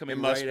exhaust is coming It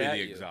must right be at the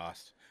you?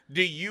 exhaust.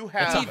 Do you It's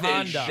have a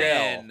Honda.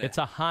 shell? It's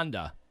a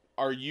Honda.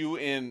 Are you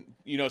in?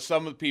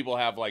 Some of the people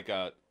have like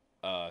a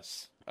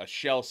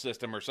shell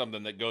system or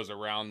something that goes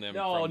around them.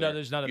 No,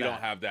 there's none of you that. You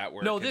don't have that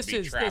where no, it can this be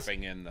is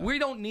trapping in the. We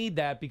don't need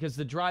that because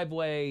the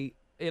driveway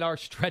in our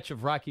stretch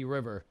of Rocky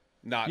River.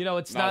 It's not a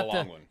not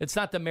long the one. it's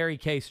not the Mary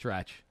Kay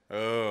stretch.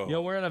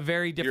 Oh, We're in a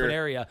very different You're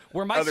area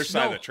where my other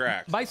snow, side of the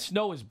tracks. My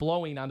snow is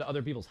blowing onto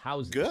other people's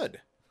houses. good.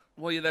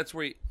 Well, yeah, that's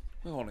where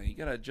hold on. You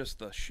got to adjust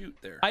the chute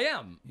there. I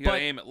am, You gotta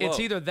but aim it low. it's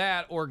either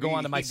that or go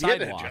onto my You did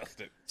sidewalk. adjust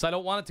it. So I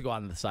don't want it to go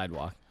onto the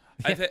sidewalk.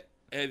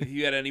 Have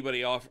you had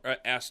anybody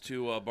asked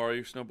to borrow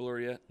your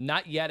snowblower yet?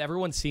 Not yet.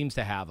 Everyone seems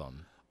to have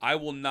them. I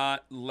will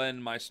not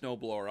lend my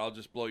snowblower. I'll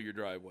just blow your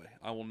driveway.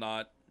 I will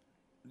not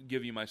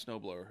give you my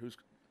snowblower.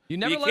 You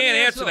never. You let me can't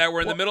answer that.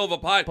 We're in the Well, middle of a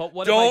pod. but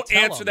what if I Don't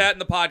tell answer them? that in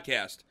the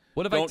podcast.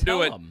 What if Don't I tell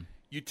do it. them?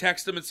 You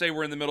text them and say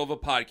we're in the middle of a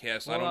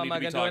podcast. Well, I don't I'm need not to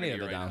be gonna do talking any to of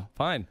you it right now. now.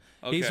 Fine.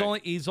 Okay.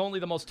 He's only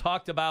the most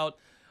talked about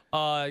Guy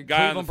on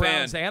Cleveland the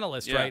Browns fan.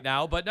 analyst Yeah. right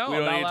now. But no, We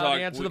I'm don't not need to allowed talk.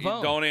 to answer the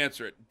phone. Don't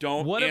answer it.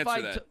 Don't What answer if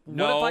I that.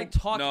 what if I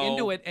talk no,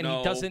 into it and no,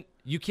 he doesn't?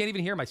 You can't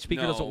even hear. My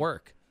speaker doesn't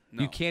work.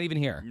 No. You can't even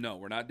hear. No,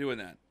 we're not doing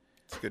that.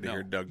 It's good to No.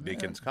 hear Doug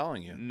Deacons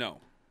calling you.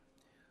 No.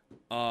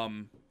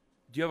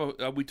 Do you have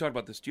a? We talked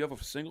about this. Do you have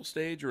a single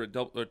stage or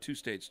a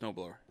two-stage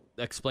snowblower?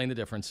 Explain the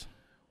difference.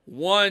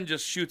 One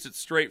just shoots it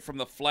straight from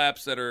the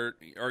flaps that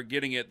are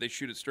getting it. They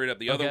shoot it straight up.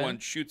 The other Okay. one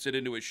shoots it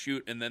into a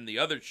chute, and then the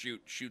other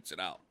chute shoots it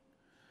out.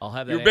 I'll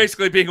have that. You're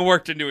basically being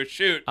worked into a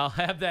chute. I'll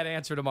have that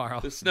answer tomorrow.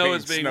 The snow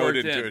is being snowed worked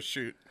into in. a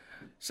chute.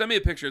 Send me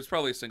a picture. It's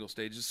probably a single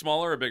stage. Is it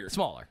smaller or bigger?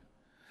 Smaller.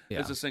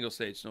 Yeah. It's a single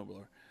stage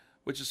snowblower,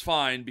 which is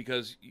fine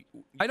because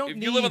I don't if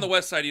you live on need- the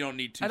west side, you don't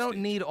need two. I don't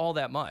stage. need all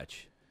that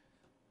much.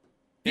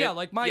 Yeah,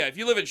 like my Yeah, if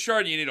you live in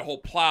Chardon, you need a whole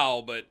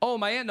plow. But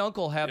my aunt and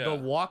uncle have the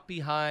Yeah. walk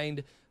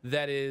behind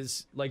that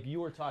is like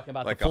you were talking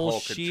about, Like the a full whole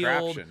shield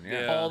contraption,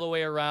 yeah. Yeah. all the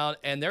way around,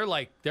 and they're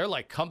like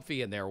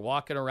comfy and they're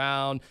walking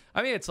around.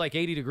 I mean, it's like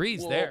 80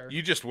 degrees there.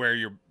 You just wear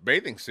your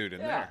bathing suit in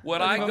there.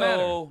 when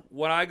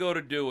I go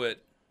to do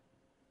it,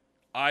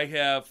 I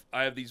have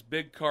these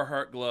big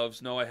Carhartt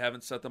gloves. No, I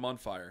haven't set them on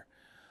fire.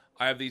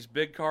 I have these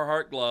big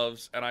Carhartt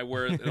gloves, and I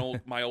wear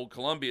my old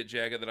Columbia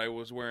jacket that I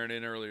was wearing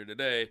in earlier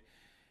today.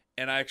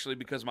 And I actually,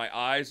 because my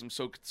eyes, I'm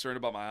so concerned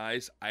about my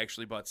eyes, I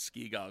actually bought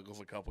ski goggles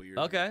a couple years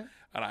ago.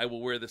 And I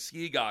will wear the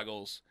ski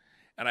goggles.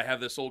 And I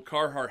have this old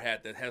Carhartt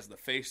hat that has the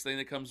face thing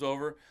that comes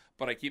over,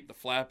 but I keep the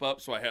flap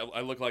up so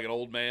I look like an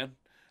old man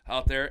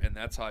out there, and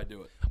that's how I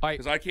do it. All right.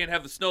 Because I can't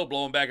have the snow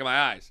blowing back in my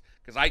eyes.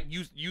 Because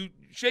you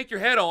shake your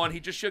head on, he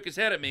just shook his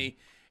head at me,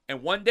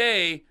 and one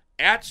day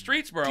at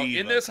Streetsboro,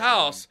 in this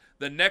house,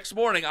 the next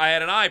morning I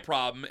had an eye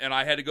problem, and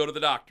I had to go to the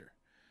doctor.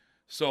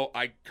 So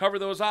I cover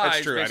those eyes.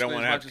 That's true. I don't basically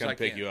want as to have much to as come I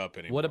pick can. you up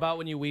anymore. What about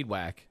when you weed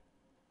whack?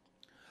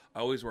 I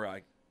always wear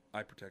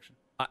eye protection.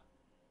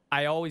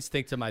 I always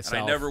think to And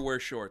myself, I never wear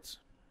shorts.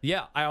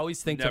 Yeah, I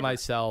always think to Never.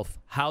 myself,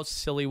 how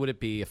silly would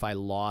it be if I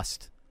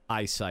lost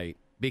eyesight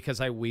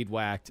because I weed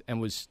whacked and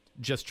was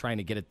just trying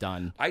to get it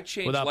done I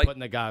changed without light,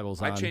 putting the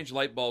goggles on? I change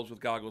light bulbs with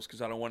goggles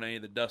because I don't want any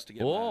of the dust to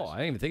get in my Oh, eyes. I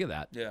didn't even think of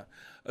that. Yeah,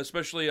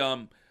 especially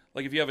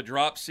like if you have a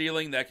drop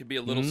ceiling, that could be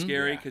a little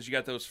scary because you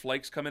got those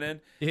flakes coming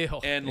in.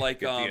 Ew. And like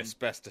Get the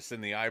asbestos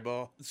in the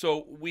eyeball?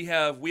 so we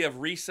have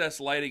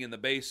recessed lighting in the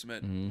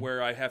basement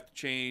where I have to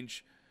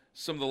change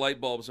some of the light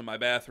bulbs in my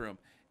bathroom,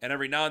 and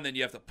every now and then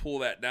you have to pull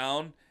that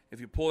down. If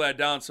you pull that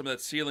down, some of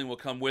that ceiling will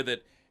come with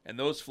it, and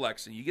those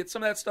flex, and you get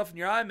some of that stuff in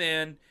your eye,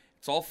 man.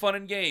 It's all fun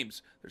and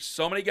games. There's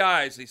so many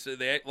guys. They say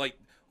they act like,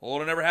 "Oh,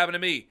 it'll never happen to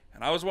me,"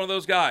 and I was one of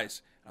those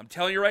guys. I'm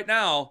telling you right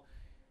now,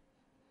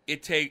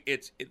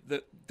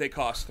 they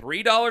cost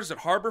 $3 at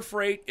Harbor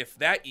Freight. If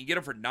that, you get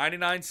them for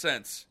 99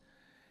 cents.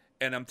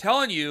 And I'm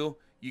telling you,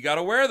 you got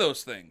to wear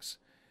those things.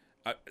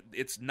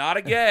 It's not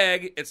a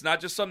gag. It's not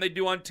just something they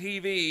do on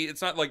TV.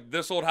 It's not like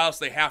This Old House,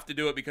 they have to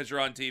do it because you're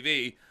on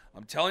TV.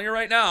 I'm telling you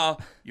right now,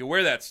 you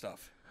wear that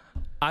stuff.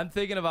 I'm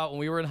thinking about when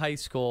we were in high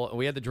school and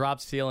we had the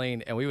drop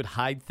ceiling and we would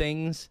hide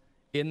things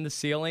in the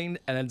ceiling,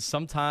 and then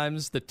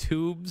sometimes the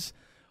tubes,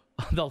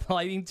 the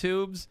lighting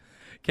tubes.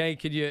 Can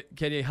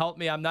you help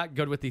me? I'm not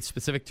good with the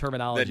specific The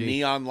terminology.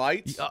 neon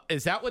lights?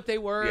 Is that what they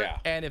were? Yeah.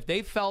 And if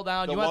they fell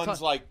down, The you want ones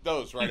to like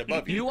those right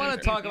above you. you want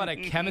to talk about a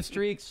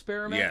chemistry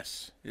experiment?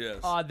 Yes.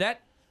 Yes.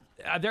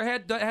 There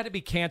had to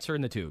be cancer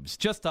in the tubes.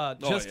 Just a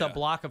yeah.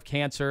 block of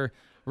cancer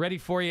ready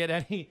for you at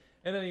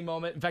any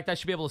moment. In fact, I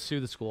should be able to sue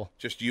the school.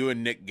 Just you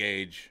and Nick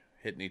Gage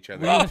hitting each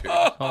other.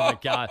 Oh my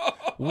God.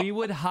 We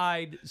would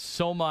hide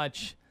so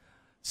much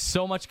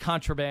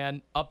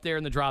contraband up there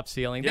in the drop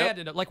ceiling. Yep.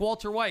 They had to, like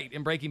Walter White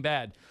in Breaking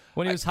Bad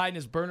when he was hiding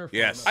his burner phone.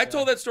 Yes. up I there.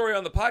 told that story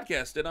on the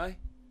podcast, didn't I?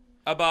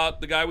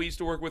 about the guy we used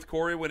to work with,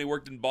 Corey, when he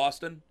worked in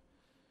Boston?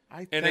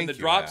 I And in think the you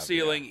drop have,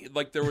 ceiling,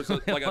 like there was a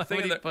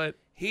thing that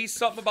he's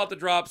something about the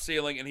drop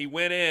ceiling, and he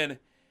went in,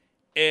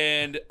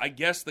 and I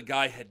guess the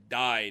guy had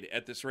died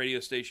at this radio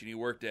station he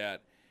worked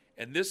at,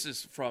 and this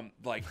is from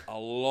like a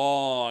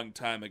long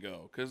time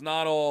ago, because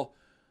not all,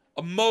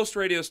 most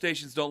radio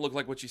stations don't look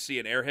like what you see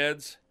in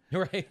Airheads,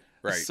 Right.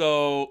 Right.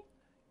 So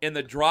in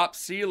the drop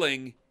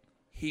ceiling,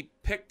 he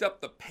picked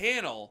up the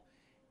panel,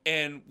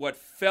 and what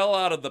fell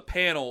out of the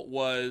panel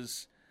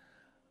was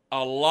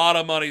a lot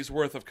of money's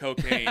worth of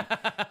cocaine.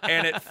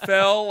 And it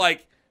fell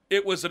like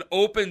it was an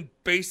open,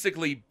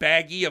 basically,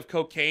 baggie of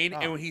cocaine.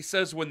 And when he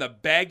says when the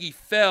baggie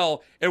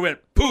fell, it went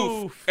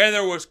poof, and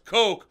there was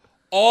coke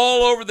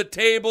all over the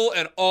table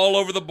and all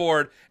over the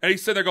board. And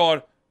he's sitting there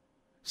going,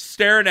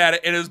 staring at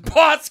it, and his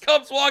boss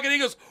comes walking. He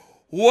goes,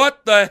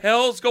 "What the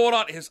hell's going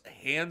on?" His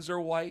hands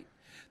are white.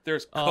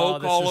 There's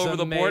coke all over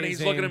the board. And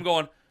he's looking at him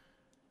going,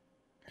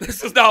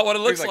 "This is not what it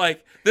looks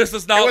like. This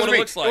is not what it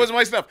looks like." It wasn't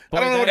my stuff. Boy,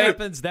 I don't know what it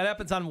happens. That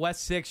happens on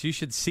West 6. You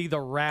should see the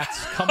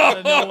rats come out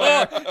of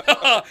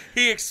nowhere.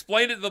 He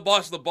explained it to the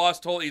boss. The boss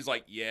told, he's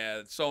like,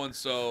 "Yeah,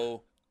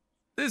 so-and-so.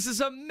 This is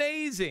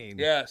amazing.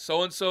 Yeah,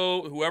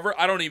 so-and-so, whoever,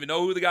 I don't even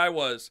know who the guy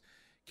was,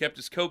 kept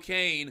his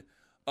cocaine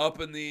up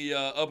in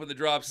the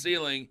drop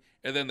ceiling,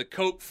 and then the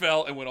coke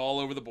fell and went all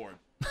over the board."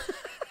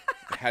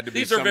 had to be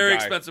These are some very guy-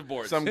 expensive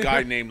boards. Some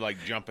guy named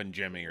like Jumpin'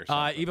 Jimmy or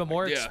something. Even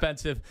more Yeah.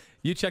 expensive.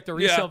 You check the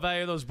resale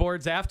value of those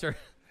boards after.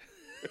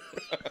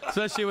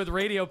 Especially with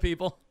radio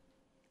people.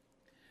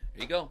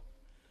 There you go.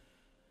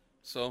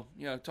 So,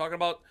 talking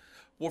about,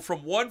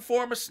 from one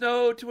form of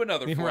snow to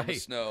another form of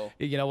snow.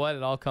 You know what?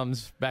 It all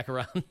comes back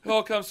around. It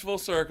all comes full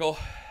circle.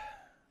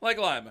 Like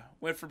Lima.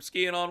 Went from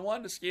skiing on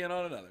one to skiing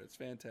on another. It's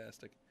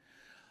fantastic.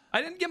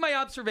 I didn't get my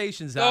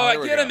observations Oh,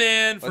 out. I get him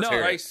in. Let's hear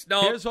it. Christ.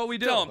 No, Here's what we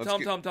do. Tell him.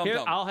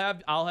 Here, I'll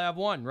have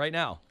one right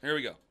now. Here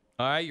we go.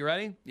 All right, you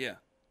ready? Yeah.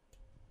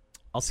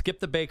 I'll skip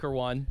the Baker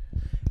one,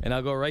 and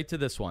I'll go right to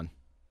this one.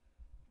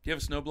 Do you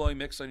have a snowblowing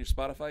mix on your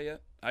Spotify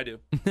yet? I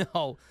do.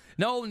 No,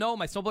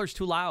 my snowblower's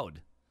too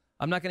loud.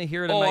 I'm not going to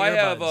hear it in my I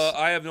earbuds.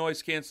 have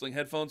noise canceling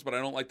headphones, but I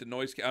don't like the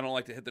noise. I don't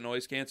like to hit the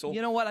noise cancel.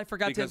 You know what? I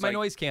forgot to hit Because my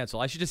noise cancel.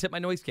 I should just hit my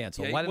noise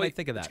cancel. Why didn't I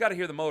think of that? You got to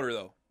hear the motor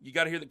though. You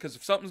got to hear because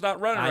if something's not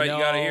running right, I know,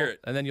 you got to hear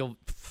it. and then you'll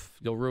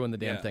ruin the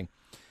damn Yeah. thing.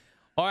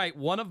 All right,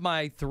 one of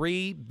my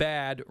 3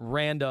 bad,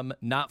 random,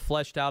 not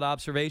fleshed out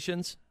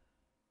observations.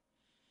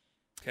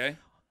 Okay.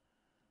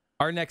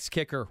 Our next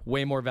kicker,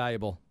 way more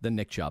valuable than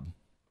Nick Chubb.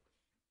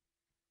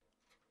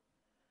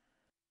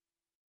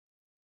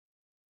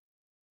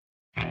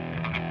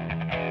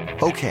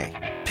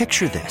 Okay,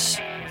 picture this.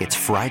 It's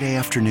Friday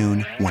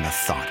afternoon when a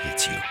thought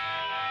hits you.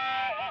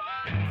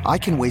 I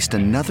can waste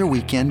another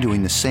weekend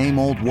doing the same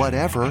old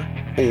whatever,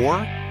 or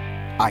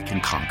I can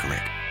conquer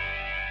it.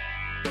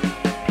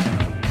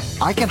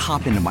 I can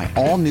hop into my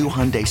all-new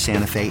Hyundai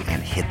Santa Fe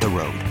and hit the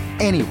road.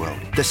 Any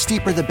road. The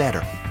steeper, the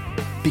better.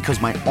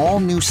 Because my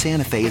all-new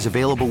Santa Fe is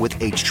available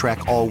with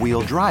H-Track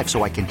all-wheel drive,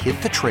 so I can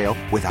hit the trail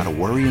without a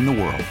worry in the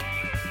world.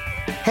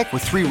 Heck,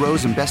 with 3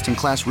 rows and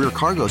best-in-class rear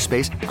cargo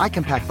space, I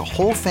can pack the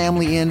whole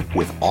family in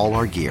with all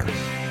our gear.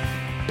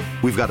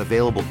 We've got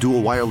available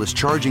dual wireless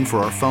charging for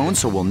our phones,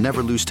 so we'll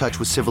never lose touch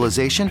with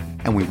civilization,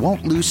 and we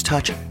won't lose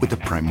touch with the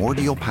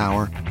primordial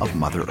power of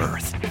Mother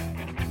Earth.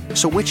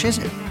 So which is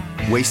it?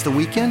 Waste the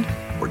weekend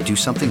or do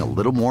something a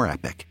little more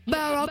epic?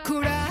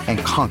 And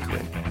conquer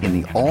it in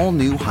the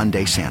all-new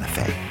Hyundai Santa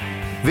Fe.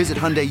 Visit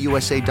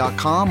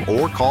HyundaiUSA.com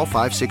or call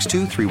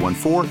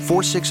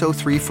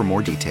 562-314-4603 for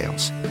more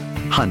details.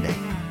 Hyundai,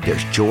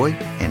 there's joy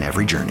in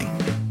every journey.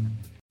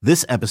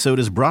 This episode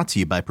is brought to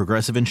you by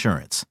Progressive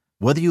Insurance.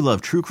 Whether you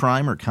love true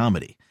crime or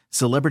comedy,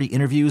 celebrity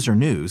interviews or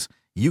news,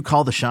 you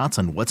call the shots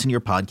on what's in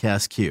your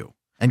podcast queue.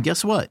 And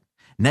guess what?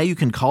 Now you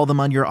can call them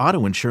on your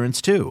auto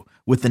insurance too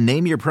with the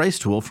Name Your Price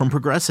tool from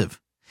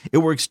Progressive. It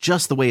works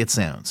just the way it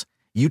sounds.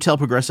 You tell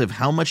Progressive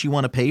how much you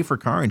want to pay for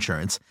car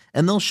insurance,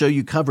 and they'll show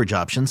you coverage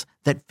options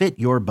that fit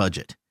your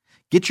budget.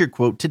 Get your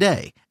quote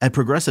today at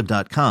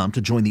Progressive.com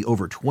to join the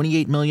over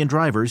 28 million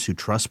drivers who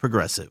trust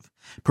Progressive.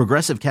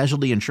 Progressive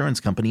Casualty Insurance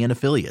Company and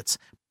Affiliates.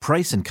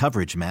 Price and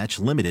coverage match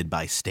limited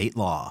by state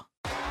law.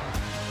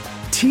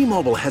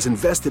 T-Mobile has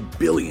invested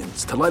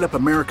billions to light up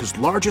America's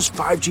largest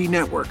 5G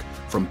network,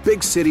 from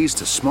big cities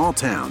to small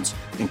towns,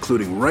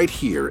 including right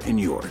here in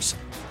yours.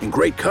 And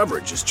great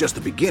coverage is just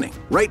the beginning.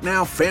 Right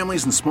now,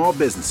 families and small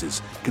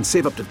businesses can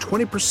save up to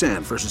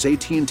 20% versus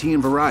AT&T and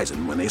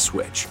Verizon when they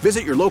switch.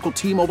 Visit your local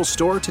T-Mobile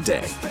store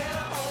today.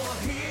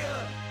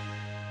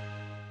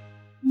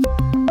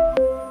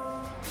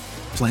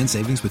 Plan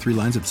savings with 3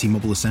 lines of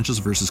T-Mobile Essentials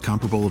versus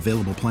comparable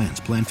available plans.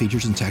 Plan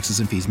features and taxes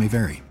and fees may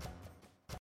vary.